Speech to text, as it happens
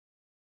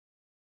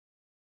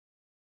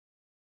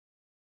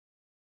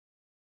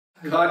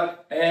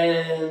Cut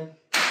and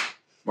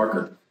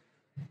marker.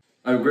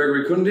 I'm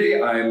Gregory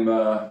Kunde.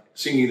 I'm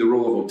singing the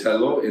role of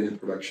Otello in the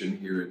production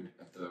here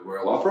at the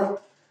Royal Opera.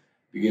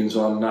 Begins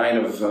on 9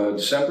 of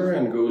December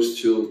and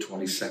goes till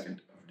 22nd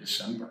of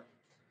December.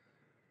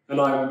 And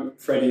I'm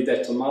Freddie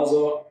de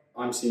Tommaso.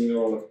 I'm singing the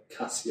role of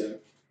Cassio.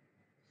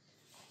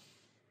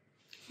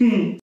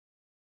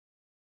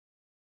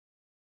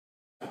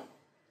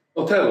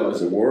 Otello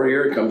is a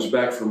warrior. He comes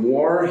back from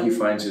war. He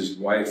finds his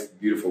wife,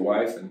 beautiful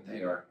wife, and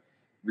they are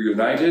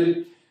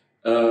reunited.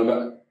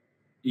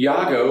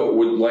 Iago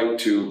would like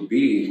to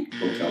be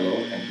Otello,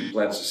 and he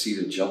plants a seed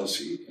of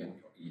jealousy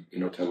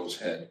in Otello's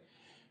head.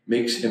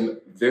 Makes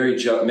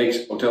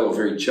Otello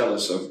very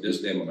jealous of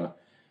Desdemona.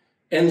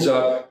 Ends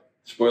up,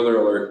 spoiler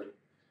alert,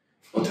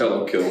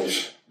 Otello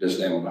kills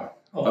Desdemona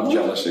of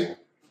jealousy.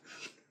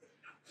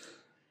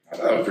 I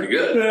thought it was pretty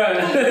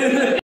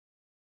good.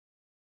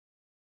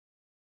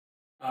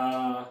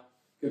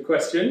 Good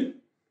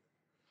question.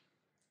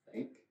 I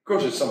think. Of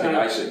course, it's something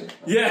I sing.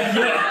 Yeah.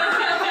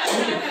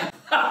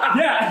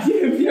 Yeah,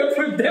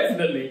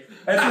 definitely.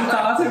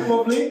 Esultate,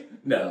 probably.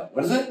 No.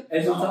 What is it?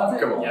 Esultate?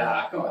 Come on.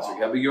 Yeah, come on. It's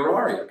gotta be your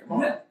aria. Come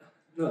on.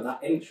 No, that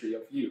entry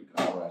of you.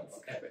 All right.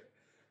 Epic.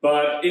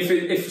 But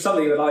if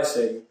something that I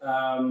sing,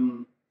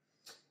 the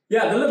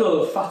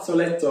little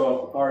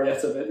fazzoletto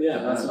arietta bit,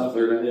 that's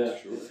lovely. Yeah.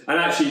 Sure. And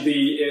actually,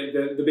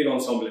 the big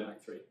ensemble in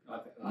Act 3, I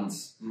think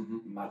that's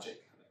magic.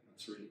 I think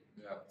that's really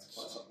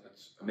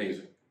that's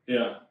amazing.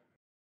 Yeah.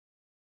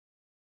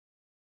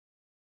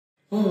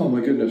 Oh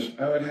my goodness,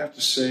 I would have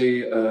to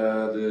say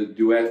the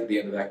duet at the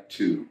end of Act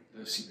 2,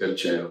 the Si per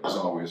cielo, is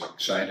always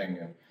exciting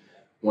and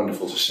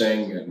wonderful to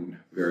sing and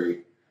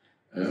very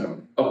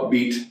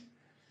upbeat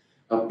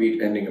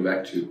ending of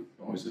Act 2.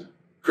 Always a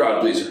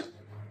crowd pleaser.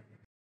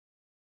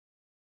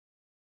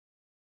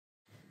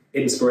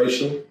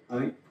 Inspirational, I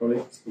think, probably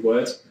is the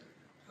word.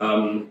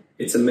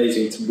 It's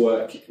amazing to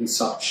work in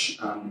such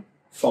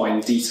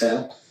fine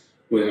detail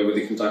with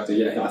the conductor.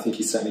 Yeah, I think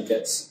he certainly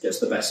gets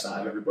the best out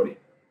of everybody.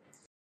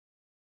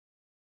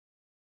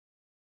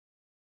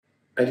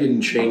 I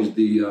didn't change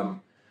the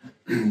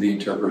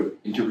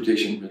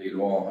interpretation really at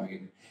all. I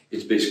mean,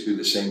 it's basically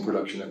the same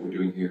production that we're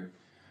doing here.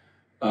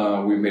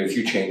 We've made a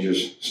few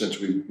changes since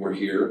we were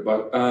here,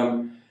 but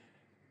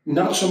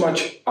not so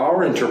much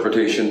our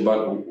interpretation,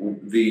 but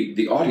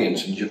the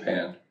audience in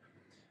Japan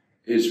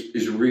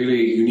is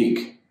really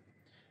unique.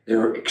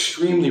 They're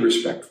extremely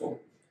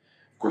respectful.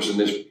 Of course, in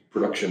this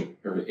production,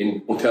 or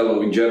in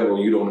Otello in general,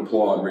 you don't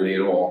applaud really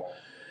at all.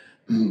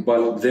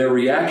 But their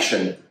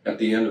reaction at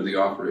the end of the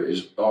opera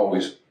is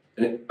always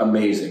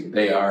amazing.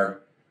 They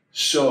are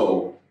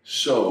so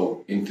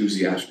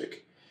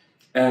enthusiastic.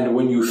 And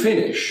when you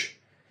finish,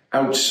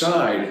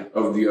 outside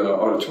of the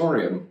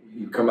auditorium,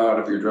 you come out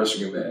of your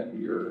dressing room and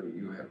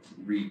you have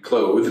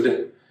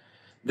reclothed.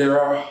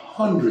 There are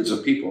hundreds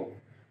of people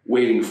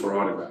waiting for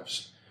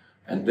autographs.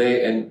 And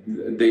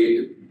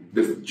they're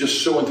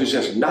just so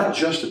enthusiastic, not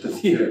just at the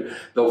theater.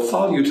 They'll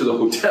follow you to the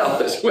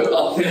hotel as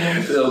well.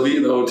 They'll be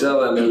in the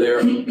hotel and they're there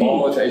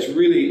all the time. It's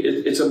really,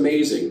 it's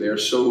amazing. They're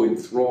so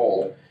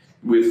enthralled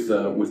with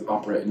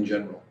opera in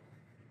general.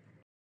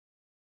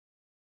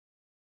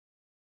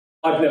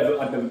 I've never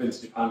been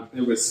to Japan.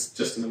 It was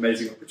just an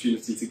amazing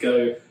opportunity to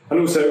go, and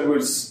also it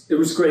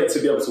was great to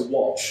be able to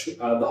watch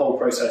the whole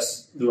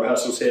process, the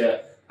rehearsals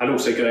here, and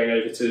also going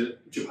over to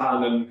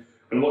Japan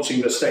and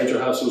watching the stage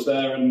rehearsals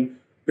there. And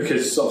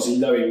because obviously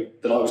knowing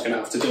that I was going to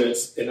have to do it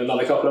in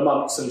another couple of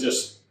months and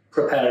just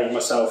preparing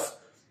myself,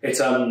 it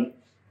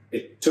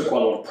took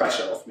quite a lot of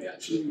pressure off me.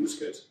 Actually, it was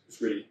good. It was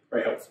really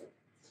very helpful.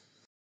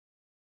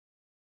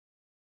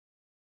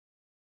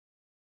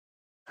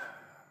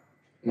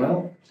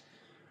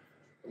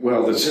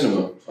 Well, the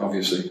cinema,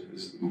 obviously,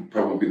 is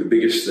probably the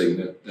biggest thing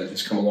that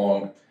has come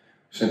along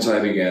since I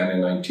began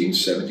in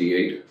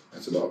 1978.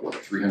 That's about, what,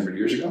 300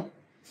 years ago?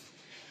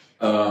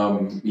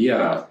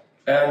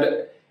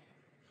 And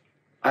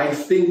I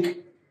think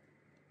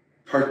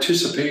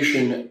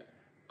participation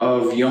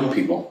of young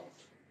people,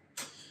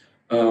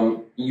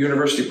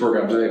 university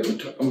programs,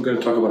 I'm going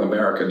to talk about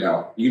America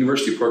now.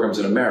 University programs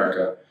in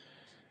America,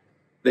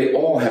 they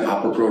all have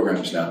opera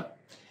programs now.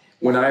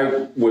 When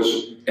I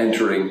was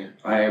entering,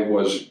 I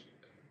was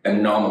an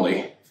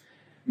anomaly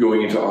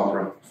going into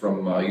opera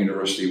from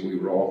university. We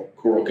were all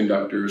choral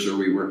conductors, or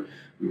we were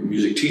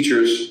music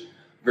teachers.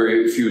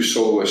 Very few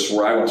soloists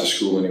where I went to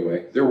school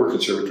anyway. There were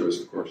conservatories,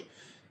 of course,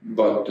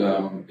 but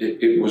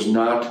it was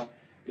not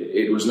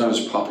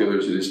as popular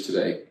as it is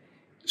today.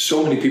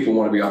 So many people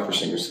want to be opera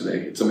singers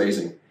today. It's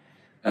amazing,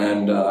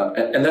 and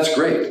that's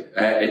great.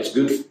 It's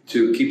good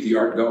to keep the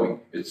art going.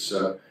 It's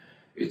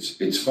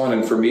fun,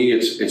 and for me,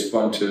 it's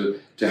fun to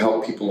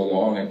help people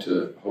along and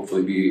to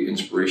hopefully be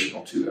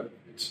inspirational to them.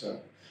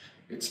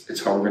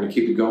 It's how we're going to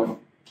keep it going.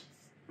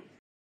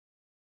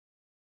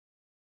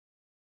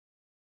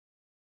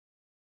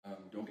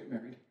 Don't get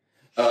married.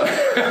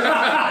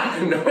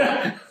 No.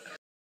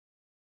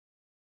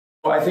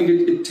 Well, I think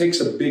it takes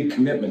a big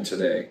commitment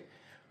today,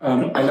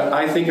 and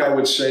I think I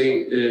would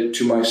say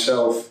to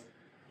myself,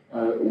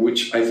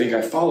 which I think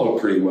I follow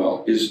pretty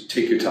well, is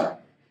take your time.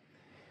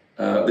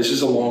 This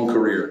is a long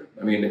career.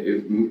 I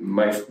mean,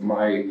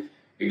 my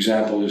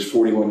example is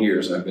 41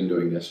 years I've been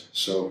doing this.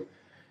 So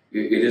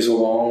it is a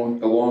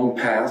long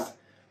path,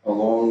 a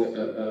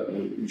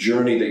long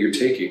journey that you're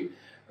taking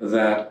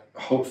that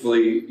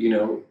hopefully,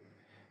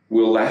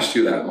 will last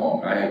you that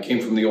long. I came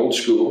from the old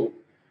school,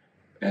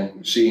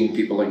 and seeing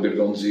people like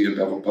Bergonzi and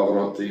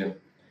Pavarotti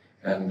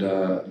and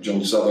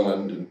John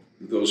Sutherland and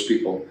those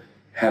people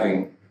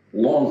having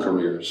long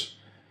careers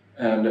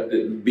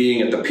and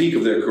being at the peak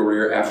of their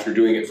career after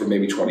doing it for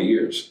maybe 20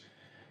 years.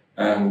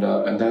 And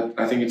that,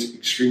 I think it's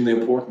extremely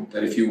important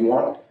that if you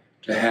want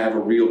to have a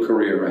real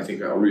career, I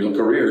think a real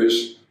career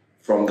is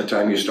from the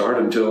time you start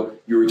until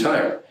you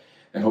retire.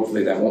 And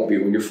hopefully that won't be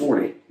when you're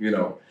 40,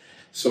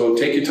 So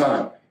take your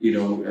time,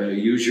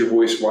 use your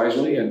voice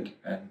wisely and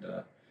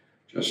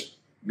just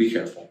be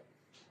careful.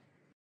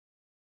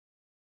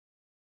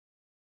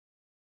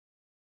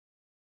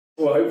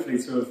 Well, hopefully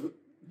to have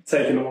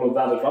taken all of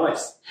that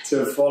advice, to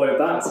have followed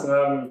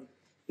that.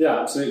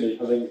 Yeah, absolutely.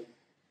 I think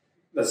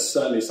that's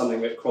certainly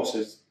something that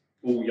crosses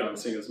all young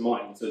singers'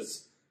 minds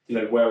is,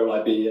 where will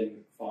I be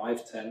in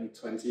 5, 10,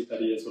 20,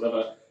 30 years,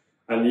 whatever.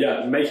 And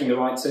yeah, making the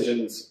right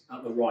decisions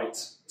at the right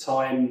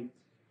time,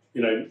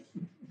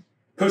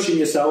 pushing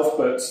yourself,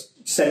 but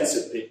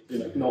sensibly,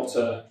 not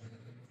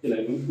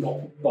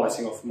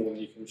biting off more than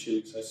you can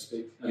chew, so to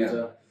speak.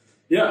 And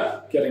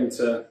getting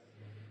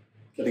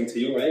to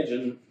your age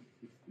and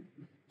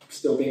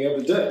still being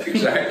able to do it.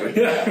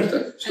 Exactly.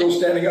 Yeah. Still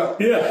standing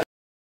up. Yeah.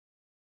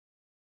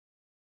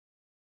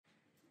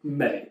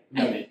 Many.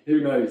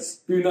 Who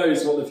knows? Who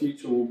knows what the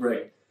future will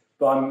bring?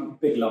 But I'm a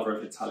big lover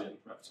of Italian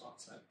repertoire.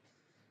 So,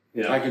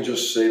 I can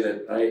just say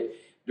that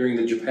during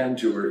the Japan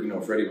tour,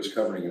 Freddie was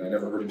covering it. I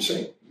never heard him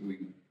sing.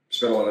 We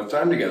spent a lot of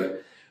time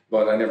together,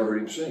 but I never heard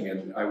him sing.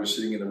 And I was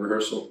sitting in the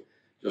rehearsal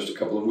just a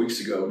couple of weeks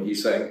ago, and he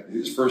sang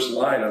his first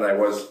line, and I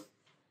was,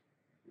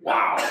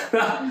 wow.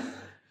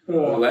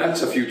 Well,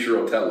 that's a future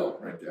Otello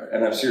right there.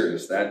 And I'm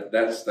serious.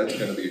 That's going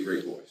to be a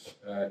great voice.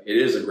 It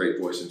is a great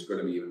voice, and it's going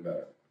to be even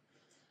better.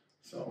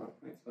 So,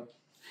 thanks.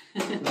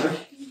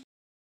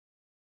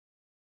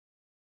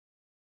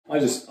 I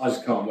just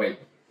can't wait.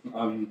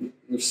 I'm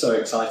so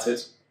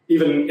excited.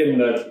 Even in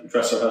the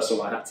dress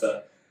rehearsal, I had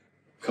to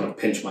kind of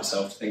pinch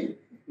myself to think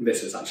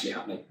this is actually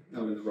happening.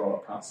 I'm in the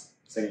roll-up house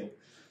singing.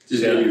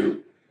 His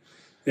debut.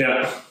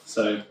 Yeah.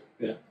 So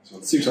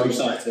super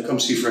excited. Come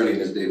see Freddie in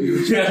his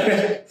debut.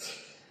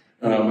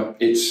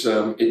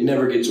 It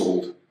never gets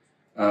old.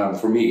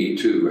 For me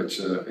too.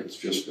 It's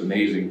just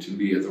amazing to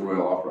be at the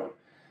Royal Opera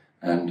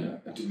and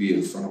to be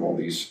in front of all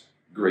these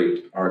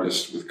great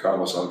artists with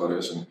Carlos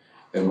Alvarez and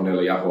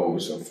Emanuele Jacopo,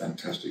 who's a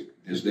fantastic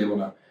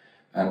Desdemona,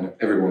 and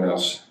everyone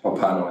else,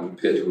 Papano and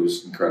Pitt,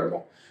 who's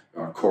incredible,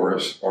 our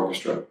chorus,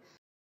 orchestra.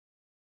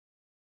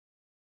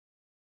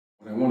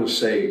 What I want to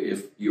say,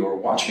 if you're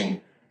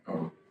watching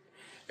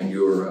and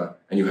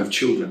you have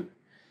children,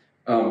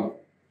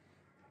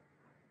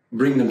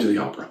 bring them to the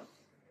opera.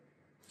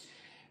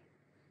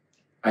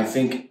 I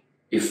think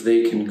if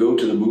they can go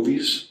to the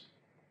movies,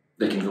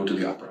 they can go to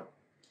the opera.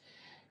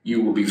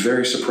 You will be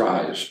very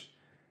surprised.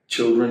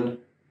 Children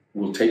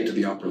will take to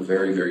the opera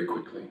very, very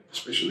quickly,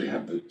 especially they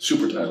have the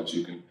super titles.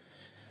 You can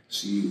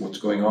see what's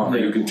going on, or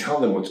you can tell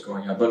them what's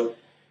going on. But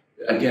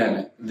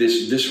again,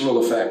 this visceral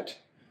effect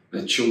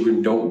that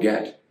children don't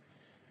get,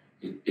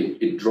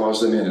 it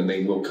draws them in and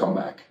they will come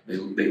back.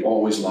 They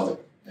always love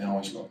it. They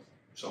always love it.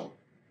 So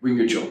bring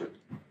your children.